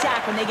involved in the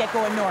attack when they get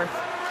going north.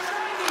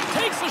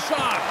 Takes a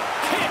shot.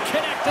 Can't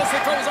connect as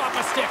it goes off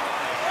a stick.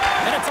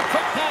 And it's a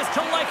quick pass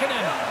to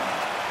Lehkonen.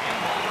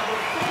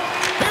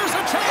 Here's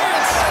a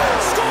chance.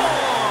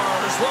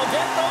 Scores. We'll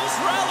get those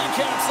rally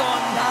caps on.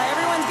 Now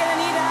everyone's going to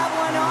need to have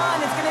one on.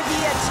 It's going to be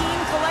a team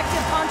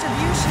collective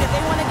contribution if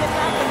they want to get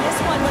back in this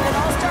one. When it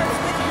all starts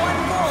with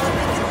 1 goal, if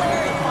they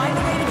declare it, find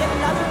a way to get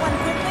another one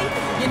quickly,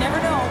 you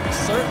never know.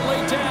 Certainly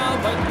down,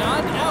 but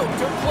not out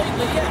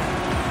completely yet.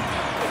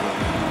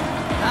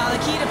 The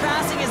key to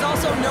passing is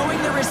also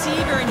knowing the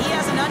receiver, and he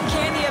has an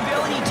uncanny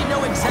ability to know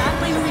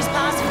exactly who he's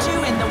passing to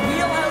in the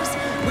wheelhouse,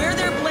 where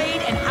they're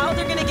played, and how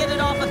they're going to get it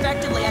off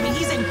effectively. I mean,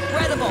 he's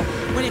incredible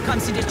when it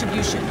comes to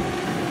distribution.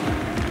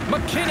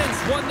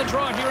 McKinnon's won the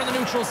draw here in the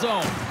neutral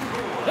zone.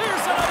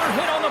 There's another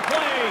hit on the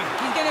play.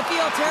 He's going to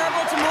feel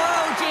terrible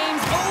tomorrow,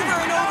 James. Over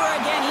and over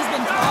again, he's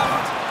been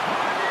throttled.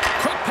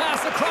 Quick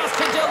pass across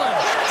to Dillon.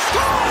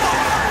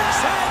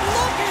 Scores! And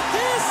look at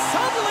this.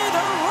 Suddenly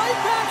they're right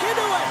back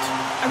into it.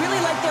 I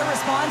really like their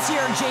response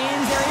here,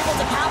 James. They're able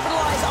to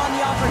capitalize on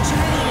the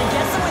opportunity to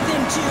get them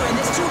within 2. And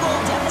this 2-goal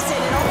deficit,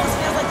 it almost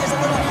feels like there's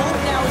a little hope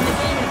now in the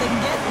game. If they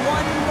can get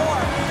 1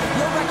 more,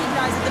 you'll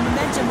recognize that the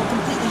momentum will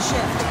completely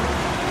shift.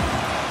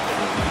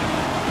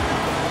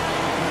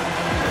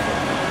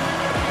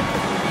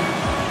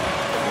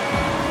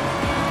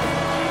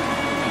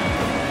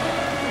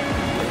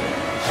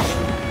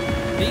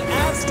 The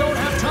Avs don't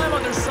have time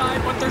on their side,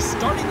 but they're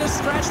starting to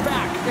scratch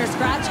back. They're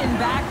scratching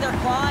back, they're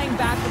clawing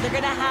back, but they're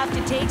going to have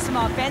to take some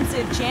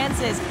offensive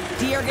chances.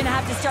 D are going to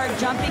have to start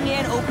jumping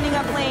in, opening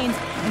up lanes,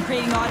 and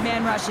creating odd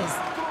man rushes.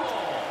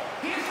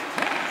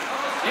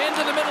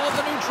 Into the middle of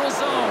the neutral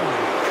zone.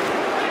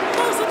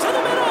 Moves it to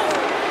the middle,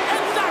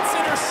 and that's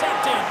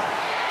intercepted.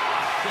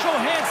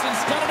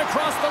 Johansson's got it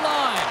across the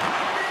line.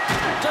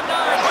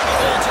 Denied by the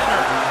goaltender.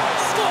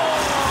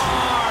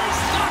 Scores!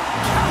 The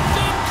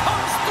captain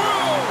comes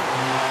through!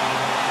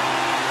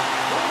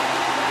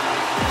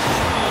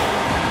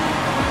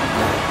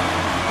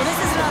 Well, this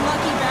is an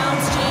unlucky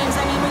bounce, James.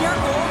 I mean, when you're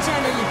a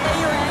goaltender, you play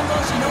your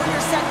angles, you know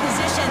your set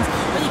positions,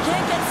 but you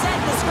can't get set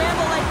in a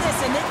scramble like this,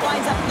 and it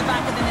winds up in the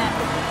back of the net.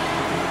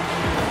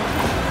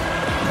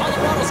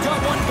 Colorado's got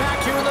one back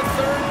here in the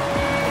third,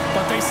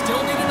 but they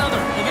still need another.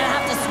 They're going to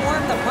have to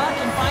swarm the puck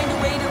and find a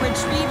way to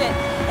retrieve it.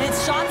 And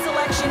it's shot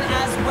selection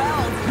as well.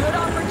 Good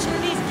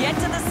opportunities, get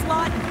to the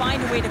slot, and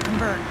find a way to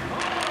convert.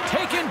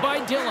 Taken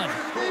by Dillon.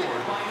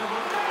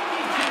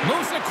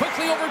 Moves it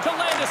quickly over to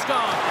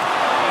Landeskog.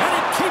 And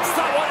it keeps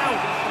that one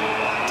out.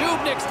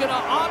 Dubnik's going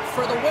to opt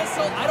for the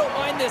whistle. I don't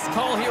mind this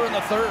call here in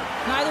the third.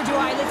 Neither do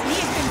I. Listen,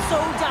 he has been so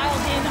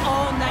dialed in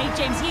all night,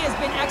 James. He has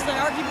been excellent,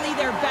 arguably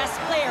their best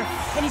player.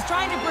 And he's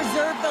trying to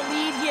preserve the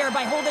lead here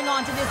by holding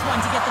on to this one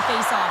to get the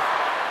face-off.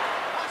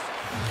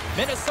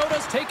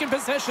 Minnesota's taken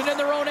possession in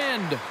their own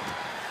end.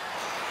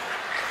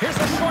 Here's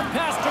a short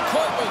pass to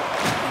Courtney.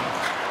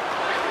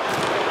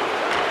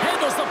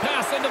 Handles the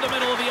pass into the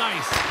middle of the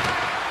ice.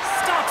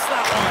 Stops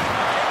that one.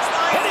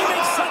 And he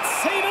makes that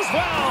save as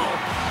well.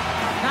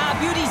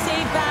 Beauty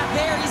save back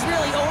there. He's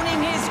really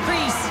owning his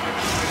crease.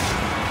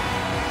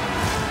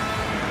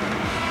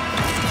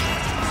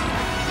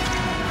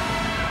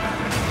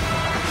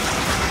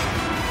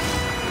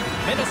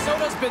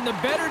 Minnesota's been the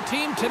better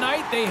team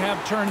tonight. They have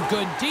turned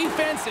good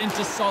defense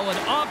into solid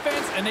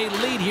offense, and they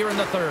lead here in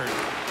the third.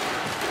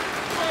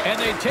 And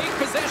they take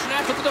possession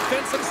after the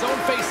defensive zone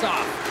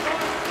faceoff.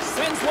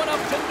 Sends one up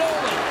to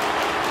Nolan.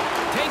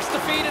 Takes the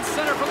feed at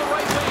center from the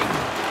right wing.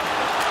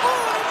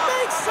 Oh, and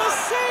makes the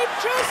save.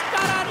 Just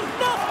not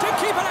enough to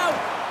keep it out.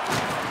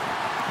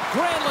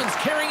 Granlund's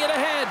carrying it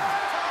ahead.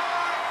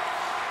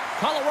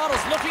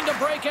 Colorado's looking to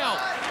break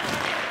out.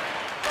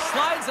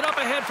 Slides it up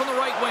ahead from the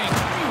right wing.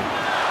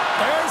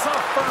 There's a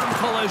firm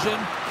collision.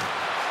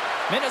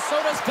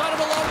 Minnesota's got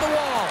it along the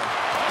wall.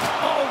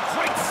 Oh,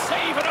 great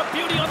save and a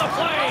beauty on the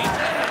play.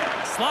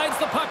 Slides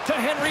the puck to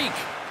Henrique.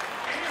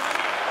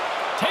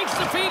 Takes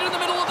the feed in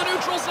the middle of the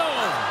neutral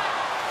zone.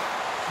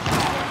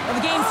 Well,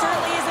 the game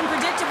certainly isn't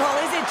predictable,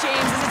 is it,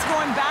 James? As it's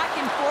going back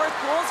and forth,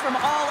 goals from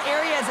all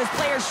areas as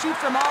players shoot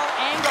from all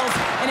angles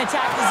and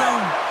attack the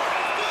zone.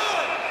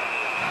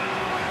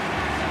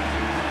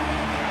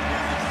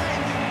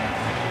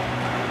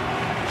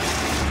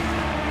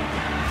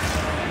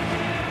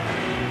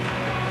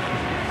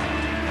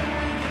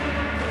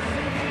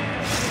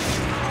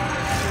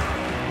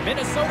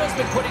 Minnesota's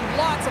been putting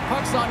lots of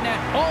pucks on net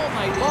all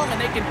night long,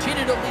 and they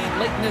continue to lead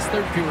late in this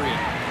third period.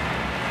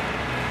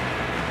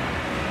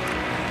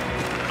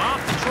 Off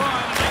the draw,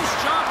 and a nice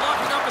job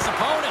locking up his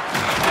opponent.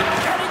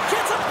 And he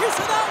gets a piece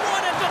of that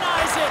one and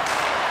denies it.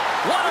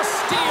 What a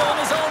steal in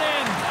his own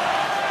end.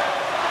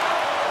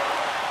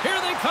 Here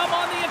they come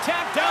on the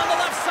attack down the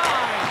left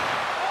side.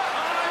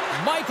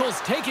 Michaels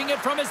taking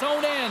it from his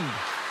own end.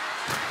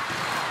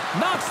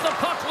 Knocks the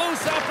puck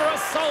loose after a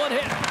solid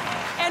hit.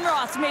 And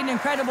Ross made an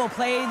incredible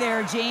play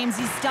there, James.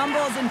 He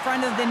stumbles in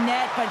front of the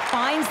net, but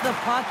finds the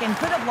puck and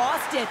could have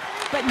lost it,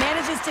 but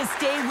manages to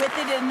stay with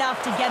it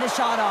enough to get a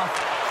shot off.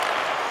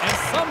 And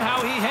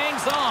somehow he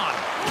hangs on.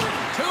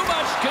 Too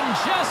much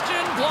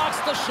congestion blocks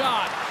the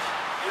shot.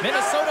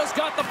 Minnesota's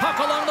got the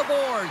puck along the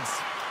boards.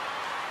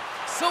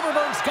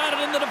 Silverberg's got it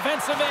in the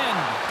defensive end.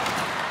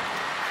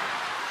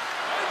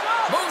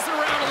 Moves it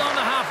around along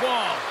the half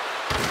wall.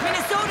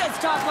 Minnesota's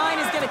top line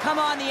is going to come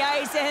on the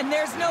ice, and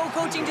there's no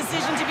coaching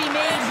decision to be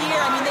made here.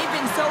 I mean, they've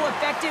been so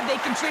effective,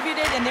 they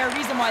contributed, and they're a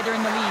reason why they're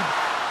in the lead.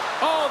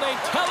 Oh, they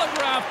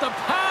telegraphed the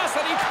pass,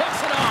 and he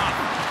picks it off.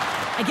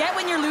 I get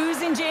when you're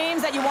losing,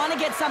 James, that you want to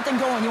get something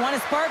going. You want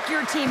to spark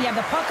your team. You have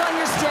the puck on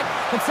your stick,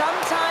 but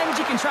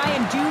sometimes you can try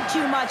and do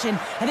too much, and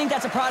I think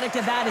that's a product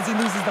of that as he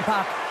loses the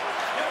puck.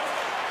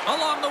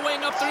 Along the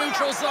wing up the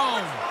neutral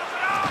zone.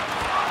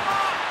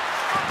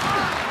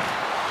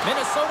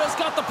 Minnesota's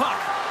got the puck.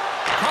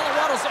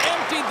 Colorado's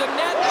emptied the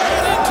net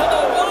and into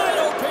the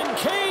wide-open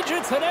cage.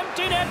 It's an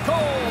empty net goal.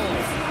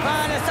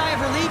 And a sigh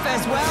of relief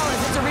as well, as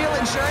it's a real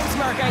insurance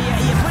marker.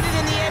 You put it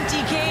in the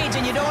empty cage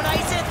and you don't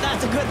ice it,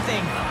 that's a good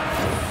thing.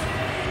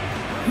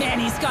 Man,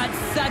 he's got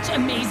such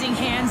amazing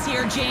hands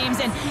here,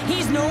 James, and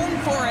he's known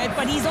for it,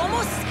 but he's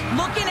almost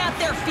looking at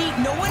their feet,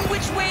 knowing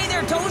which way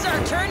their toes are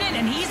turning,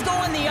 and he's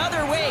going the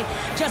other way.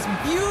 Just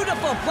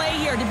beautiful play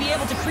here to be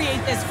able to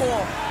create this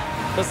goal.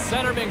 The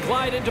centermen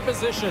glide into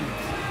position.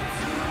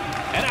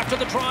 And after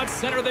the draw at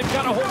center, they've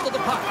got a hold of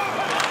the puck.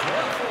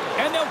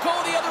 And they'll go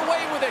the other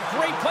way with it.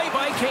 Great play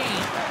by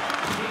Kane.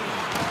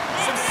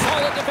 Some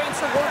solid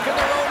defensive work in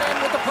their own end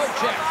with the poke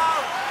check.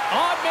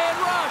 Odd man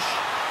rush.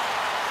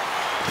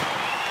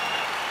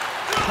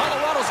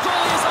 Colorado's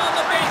goalie is on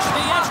the bench.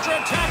 The extra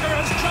attacker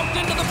has jumped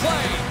into the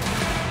play.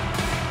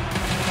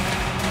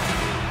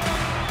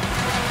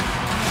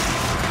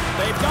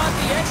 They've got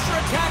the extra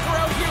attacker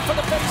out here for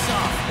the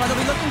faceoff. Well,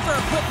 they'll be looking for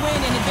a quick win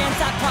and advance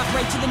that puck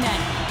right to the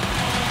net.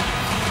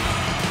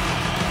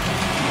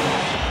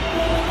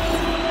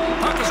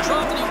 Puck is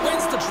dropped and he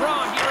wins the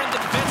draw here in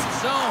the defensive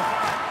zone.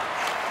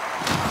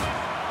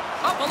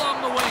 Up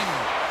along the wing.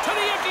 To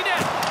the empty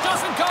net.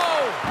 Doesn't go.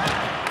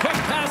 Quick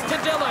pass to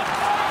Dillon.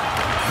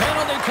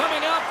 Penalty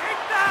coming up.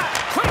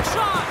 Quick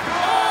shot.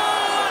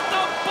 Oh, at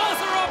the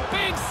buzzer, a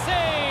big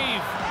save.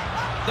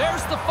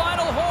 There's the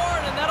final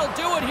horn, and that'll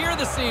do it here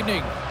this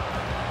evening.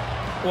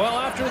 Well,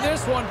 after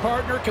this one,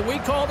 partner, can we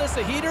call this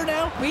a heater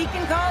now? We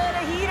can call it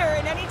a heater,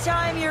 and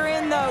anytime you're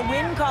in the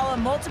win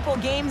column multiple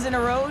games in a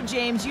row,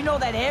 James, you know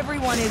that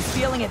everyone is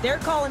feeling it. They're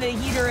calling it a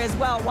heater as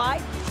well. Why?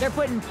 They're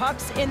putting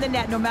pucks in the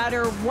net. No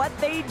matter what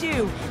they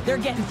do, they're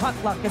getting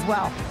puck luck as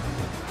well.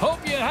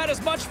 Hope you had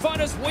as much fun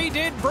as we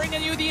did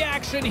bringing you the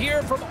action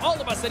here from all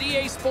of us at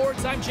EA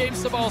Sports. I'm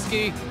James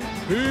Cybulski.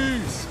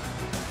 Peace.